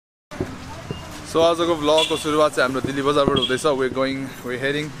So आजको भ्लगको सुरुवात चाहिँ हाम्रो दिल्ली बजारबाट हुँदैछ. we're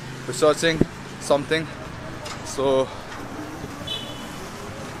heading, we're searching something. So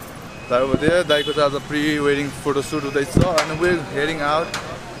over there, दाइको चाहिँ आज pre-wedding photo shoot हुँदैछ and we're heading out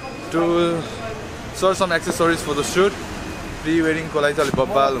to search some accessories for the shoot. Pre-wedding को लागि चाहिँ अलि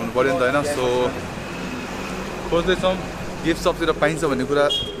बब्बाल हुनु पर्यो नि त हैन. सो खोज्दैछौँ गिफ्ट सबतिर पाइन्छ भन्ने कुरा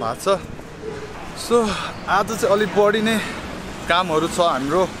भएको छ. सो आज चाहिँ अलि बढी नै कामहरू छ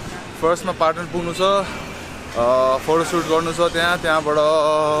हाम्रो. फर्स्टमा पाटन पुग्नु छ, फोटोसुट गर्नु छ, त्यहाँबाट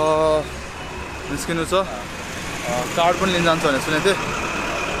निस्किनु छ. कार्ड पनि लिन जान्छ भनेर सुनेको थिएँ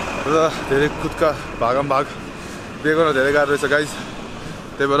र धेरै खुदका भागम भाग बे गर्न धेरै गाह्रो रहेछ गाइज.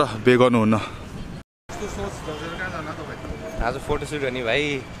 त्यही भएर बे गर्नुहुन्न. आज फोटोसुट गर्ने भाइ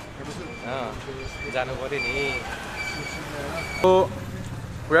जानु पर्यो नि. So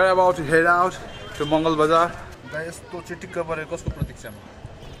we are about to head out to Mangal Bazaar. Guys यस्तो चिटिक्क परेको कसको प्रतीक्षामा?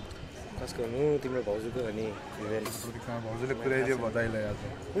 कसको हुनु? तिम्रो भाउजूको हो नि. प्रतीक्षामा भाउजूले पुर्याइदियो बधाईलाई आज.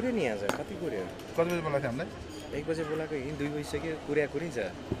 पुर्यो नि आज. कति पुर्यो? कति बजे बोलाएको थियो हामीलाई? 1 बजे बोलाएको. यिन 2 बजिसक्यो. कुरी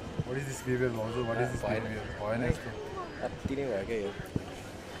छ. What is this behavior भाउजू? What is this behavior? भएन यस्तो. अति नै भयो के यो.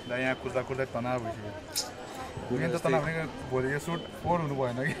 दा यहाँ कुर्दा तनाव भइसक्यो. कुनै त तनाव भनेको भोलि यो सुट फोर हुनु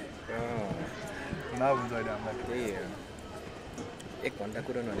भएन कि. तनाव हुन्छ अहिले हामीलाई. त्यही हो. 1 घन्टा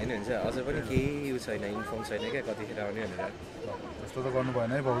कुराउनु भने नि हुन्छ. अझ पनि केही उ छैन, इन्फर्म छैन क्या कतिखेर आउने भनेर. यस्तो त गर्नु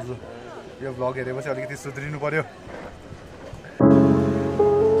भएन है भाउजू. यो भ्लग हेरेपछि अलिकति सुध्रिनु पर्यो.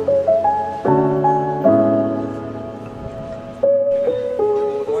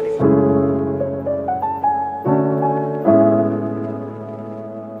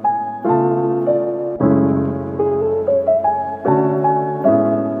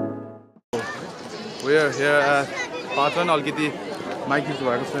 We are here at patan. अलिकति माइक युज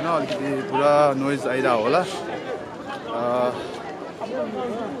भएको छैन, अलिकति पुरा नोइज आइरहेको होला.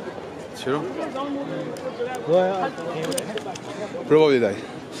 छिरो probably दाइ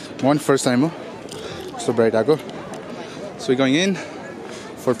one first time हो so bright आएको. So we're going in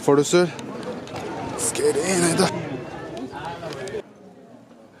for photo shoot. Let's get in है त.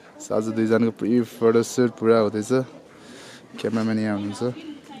 आज दुईजनाको प्री फोटो सुट पुरा हुँदैछ. क्यामेराम्यान यहाँ हुनुहुन्छ.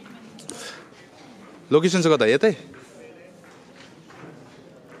 लोकेसन चाहिँ कता यतै?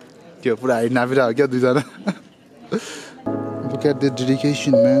 के पुरा हाइट नापिरहेको क्या दुईजना. Look at the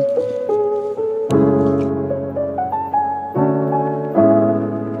dedication, man.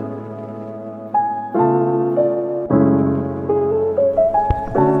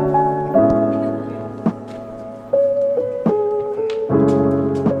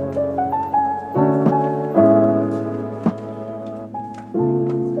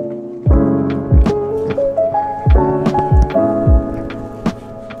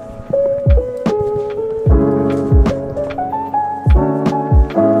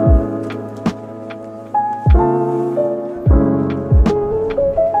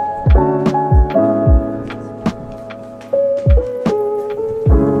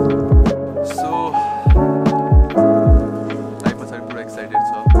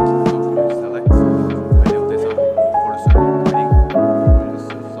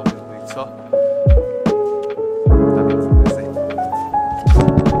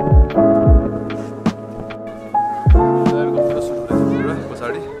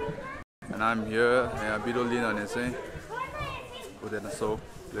 I'm here. B-roll din भने चाहिँ हुँदैन. So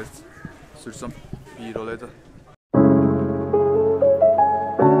let's shoot some B-roll later.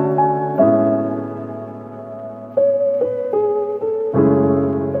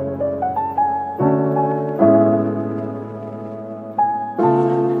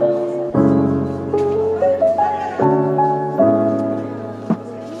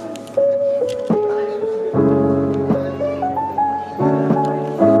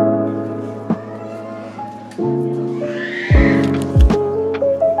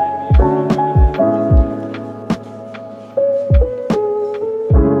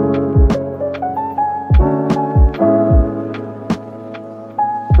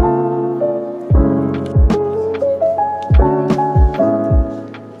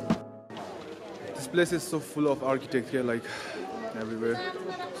 This place is so full of architecture, like everywhere.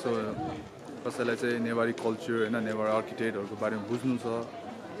 So कसैलाई चाहिँ नेवारी कल्चर हैन, नेवारी आर्किटेक्टहरुको बारेमा बुझ्नु छ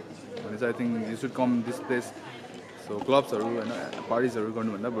भने चाहिँ I think you should come this place. So क्लब्सहरु हैन, पार्टीजहरु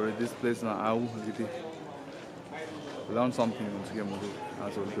गर्नुभन्दा बरु this प्लेसमा आऊ, अलिकति learn something हुन्छ के म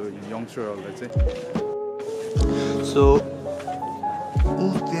आजको यंगस्टरहरुलाई चाहिँ. So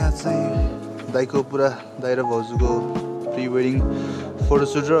त्यहाँ चाहिँ दाइको पुरा दाइ र भाउजूको प्री वेडिङ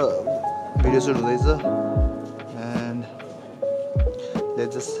फोटोसुट र भिडियो सुट हुँदैछ. And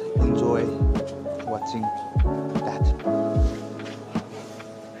let's just enjoy watching that.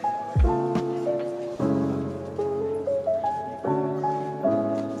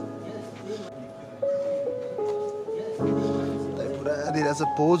 भइरहेछ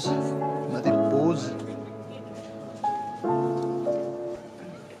पोज माथि पोज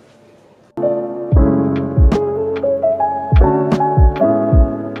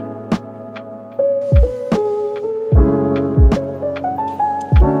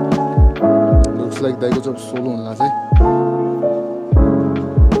looks like दाइको चाहिँ सोलो हुन्ला चाहिँ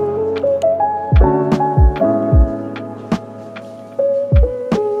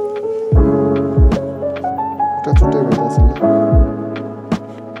छुट्टै भइरहेछ नि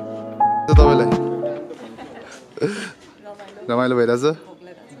तपाईँलाई रमाइलो भइरहेछ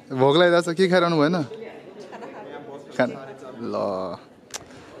भोक लागिरहेछ के खाइरहनु भएन खाना ल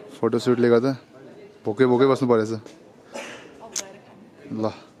फोटोसुटले गर्दा भोकै भोकै बस्नु परेछ ल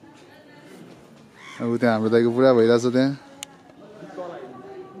अब त्यहाँ हाम्रो दाइको पुरा भइरहेछ त्यहाँ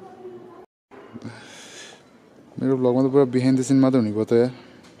मेरो भ्लगमा त पुरा बिहाइन्ड द सिन मात्रै हुने भयो त यार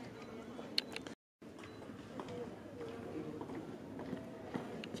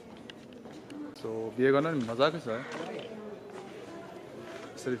सो बिहे गर्न नि मजाको छ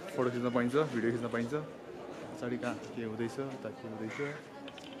यसरी फोटो खिच्न पाइन्छ भिडियो खिच्न पाइन्छ पछाडि कहाँ के हुँदैछ त के हुँदैछ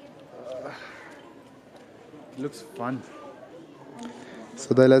लुक्स फन सो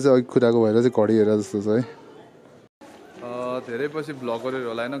दाइलाई चाहिँ अघि कुराको भएर चाहिँ घडी हेरेर जस्तो छ है धेरै पछि भ्लग गरेर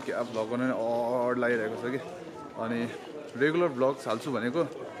होला होइन क्या भ्लग गर्नु अड लागिरहेको छ कि अनि रेगुलर भ्लग हाल्छु भनेको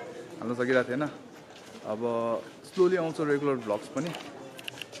हाल्न सकिरहेको थिएन अब स्लोली आउँछ रेगुलर भ्लग्स पनि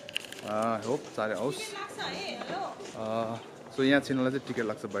होप चाँडै आओस् सो यहाँ छिर्नलाई चाहिँ टिकट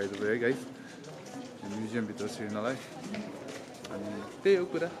लाग्छ बाहिर है गाइस म्युजियमभित्र छिर्नलाई अनि त्यही हो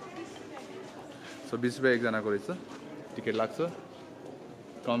कुरा सो 20 रुपियाँ एकजनाको रहेछ टिकट लाग्छ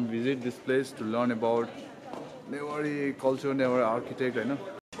कम visit this place to learn about Newari culture Newari architect होइन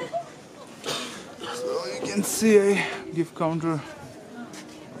सो यु क्यान सी है गिफ्ट काउन्टर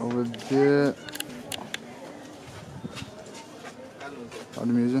ओभर देयर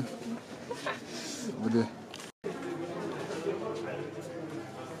अनि म्युजियम ओभर देयर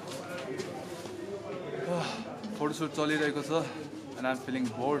फोटोसुट चलिरहेको छ and I am feeling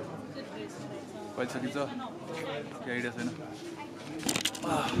board कहिले सकिन्छ केही आइडिया छैन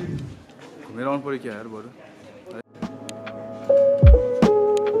घुमेर आउनु पऱ्यो क्या यार बरु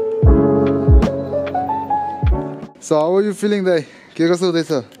So how are you feeling दाइ के कस्तो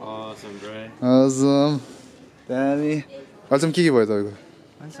हुँदैछ Awesome, bro. Awesome त्यहाँदेखि अचम्म के भयो तपाईँको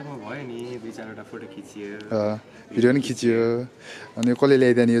अहिलेसम्म भयो नि 2-4वटा फोटो खिचियो भिडियो पनि खिचियो अनि कसले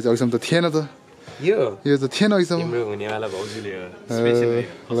ल्याइदियो नि यो चाहिँ अहिलेसम्म त थिएन त यो त थिएन अहिलेसम्म तिम्रो हुनेवाला भाउजूले हो स्पेशल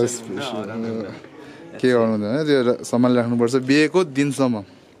के गर्नु हुँदैन त्यो सम्हाल राख्नुपर्छ बिहेको दिनसम्म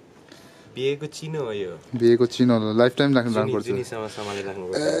बिहेको चिनो हो यो बिहेको चिनो लाइफ टाइम राख्नुपर्छ जुनीसम्म सम्हालेर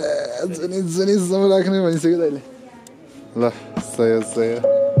राख्नुपर्छ जुनीसम्म राख्ने भनिसक्यो त अहिले ल सय सय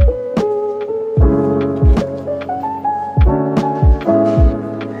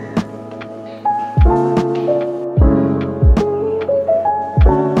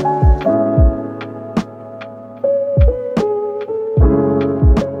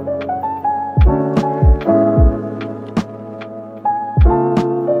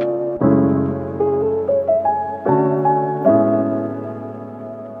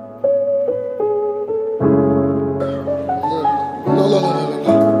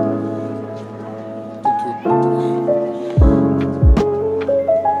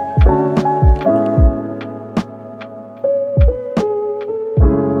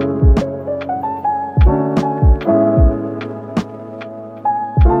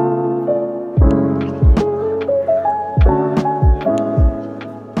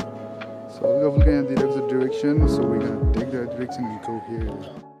So we're gonna take that direction and go here.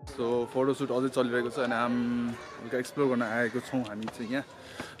 So photoshoot अझै चलिरहेको छ अनि हामी हल्का एक्सप्लोर गर्न आएको छौँ हामी चाहिँ यहाँ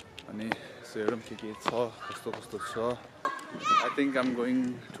अनि सो हेरौँ के छ कस्तो कस्तो छ I think I'm going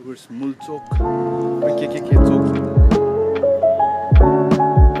towards Mulchok के चोक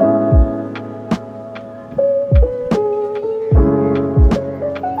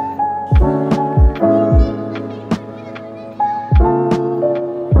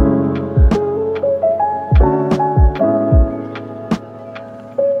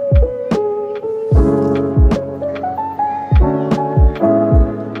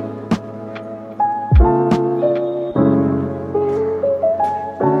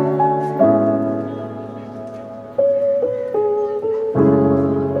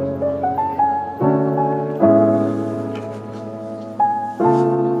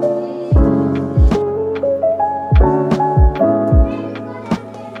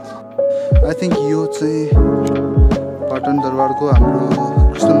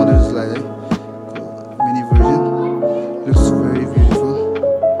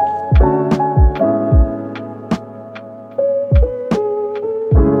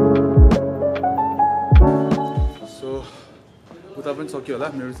पनि सक्यो होला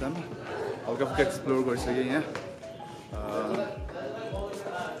मेरो सानो हल्का फुल्का एक्सप्लोर गरिसकेँ यहाँ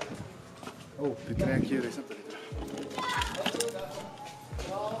ओ भित्र यहाँ के रहेछ त भित्र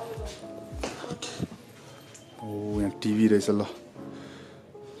ओ यहाँ टिभी रहेछ ल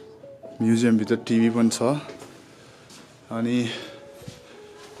म्युजियमभित्र टिभी पनि छ अनि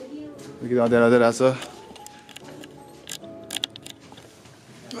अँध्यारो अँध्यारो आएको छ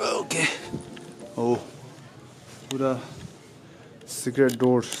ओके हो पुरा सिक्रेट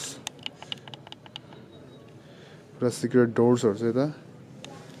डोर्सहरू छ यता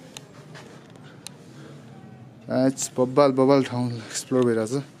बब्बाल ठाउँ एक्सप्लोर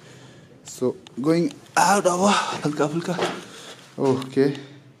भइरहेछ सो गोइङ आउट अब हल्का फुल्का ओके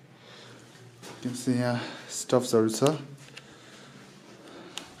यहाँ स्टफ्सहरू छ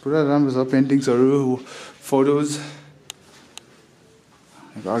पुरा राम्रो छ पेन्टिङ्सहरू फोटोज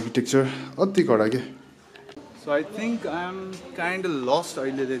आर्किटेक्चर अति कडा के so I think I am kind lost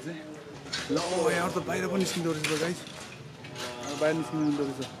अहिले चाहिँ ल यहाँ त बाहिर पनि निस्किँदो रहेछ गाइस बाहिर निस्किँदो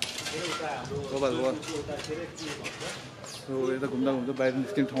रहेछ बबाल सो यता घुम्दा बाहिर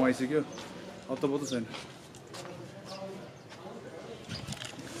निस्किने ठाउँ आइसक्यो अत्तो छैन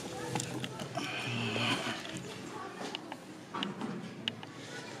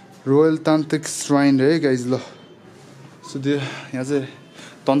रोयल तान्त्रिक श्राइन है गाइज ल सो त्यो यहाँ चाहिँ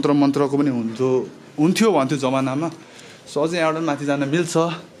तन्त्र मन्त्रको पनि हुन्थ्यो भन्थ्यो जमानामा सो अझै यहाँबाट माथि जान मिल्छ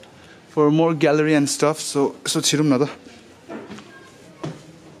for more gallery and stuff so यसो छिरौँ न त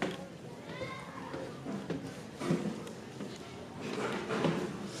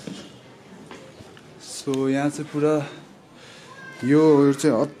सो यहाँ चाहिँ पुरा यो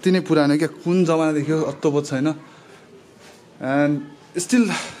चाहिँ अति नै पुरानो क्या कुन जमानादेखि अत्तो छैन एन्ड स्टिल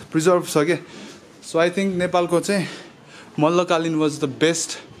प्रिजर्भ छ क्या सो आई थिङ्क नेपालको चाहिँ मल्लकालीन was the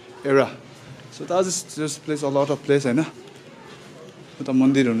best era so that is just place a lot of place होइन उता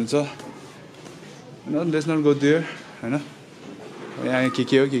मन्दिरहरू छ होइन लेट्स नट गो देयर होइन यहाँ के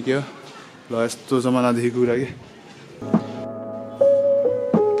हो ल यस्तो जमानादेखिको कुरा कि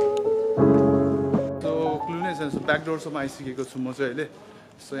सो क्लु नै छैन सो ब्याक डोरसम्म आइसकेको छु म चाहिँ अहिले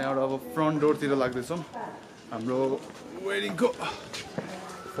सो यहाँबाट अब फ्रन्ट डोरतिर लाग्दैछौँ हाम्रो वेडिङको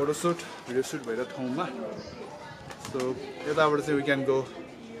फोटोसुट भिडियो सुट भएर ठाउँमा सो यताबाट चाहिँ वी क्यान गो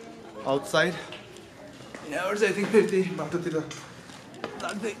आउटसाइड यहाँबाट चाहिँ आई थिङ्क फेरि त्यही बाटोतिर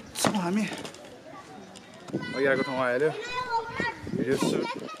लाग्दैछौँ हामी अघि आएको ठाउँ आइहाल्यो भिडियो सुट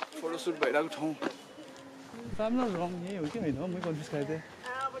फोटोसुट भइरहेको ठाउँ राम्रो रङ यही हो कि होइन मै कन्फ्युज खाएको थिएँ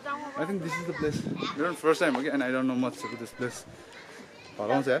I think this is the place मेरो फर्स्ट टाइम हो कि and I don't know much about this place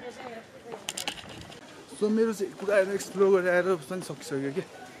हराउँछ यार सो मेरो चाहिँ कुराहरू एक्सप्लोर गरेर आएर पनि सकिसक्यो कि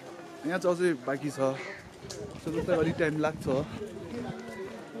यहाँ चाहिँ अझै बाँकी छ सो जस्तै अलिक टाइम लाग्छ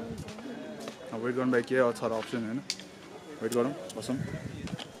वेट गर्नु बाई के छ र अप्सन होइन वेट गरौँ बसौँ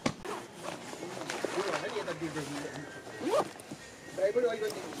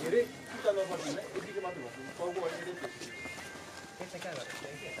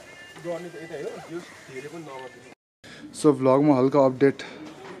सो भ्लगमा हल्का अपडेट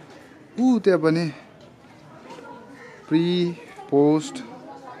त्यहाँ पनि प्री पोस्ट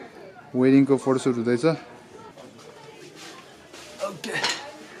वेडिङको फोटोसुट हुँदैछ ओके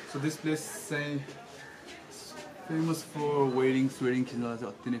सो दिस प्लेस चाहिँ फेमस फर वेडिङ खिच्नलाई चाहिँ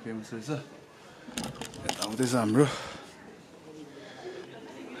अति नै फेमस रहेछ यता आउँदैछ हाम्रो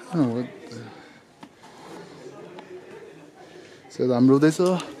हाम्रो हुँदैछ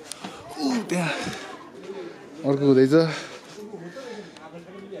त्यहाँ अर्को हुँदैछ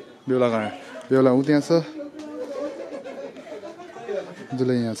बेहुला ऊ त्यहाँ छ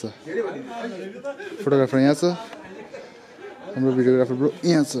जसले यहाँ छ फोटोग्राफर यहाँ छ हाम्रो भिडियोग्राफर ब्रो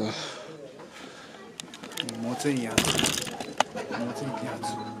यहाँ छ म चाहिँ यहाँ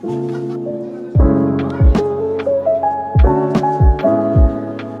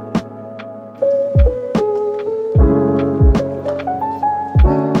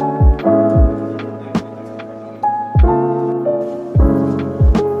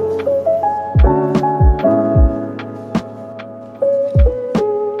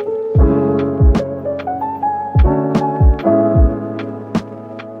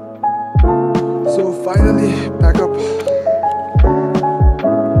छु फाइनली प्याकअप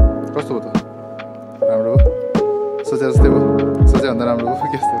कस्तो हो त राम्रो हो सोचे जस्तै हो सोचेभन्दा राम्रो हो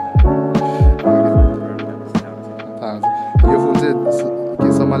कस्तो थाहा हुन्छ यो फुल चाहिँ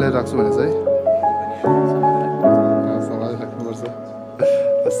के सम्हालेर राख्छु भने चाहिँ सम्हालेर राख्नुपर्छ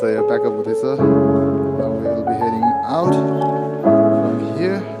जस्तो यो प्याकअप हुँदैछ Now we will be heading out from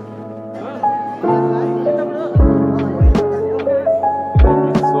here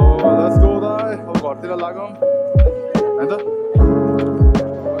so let's go Dai अब घरतिर लागौँ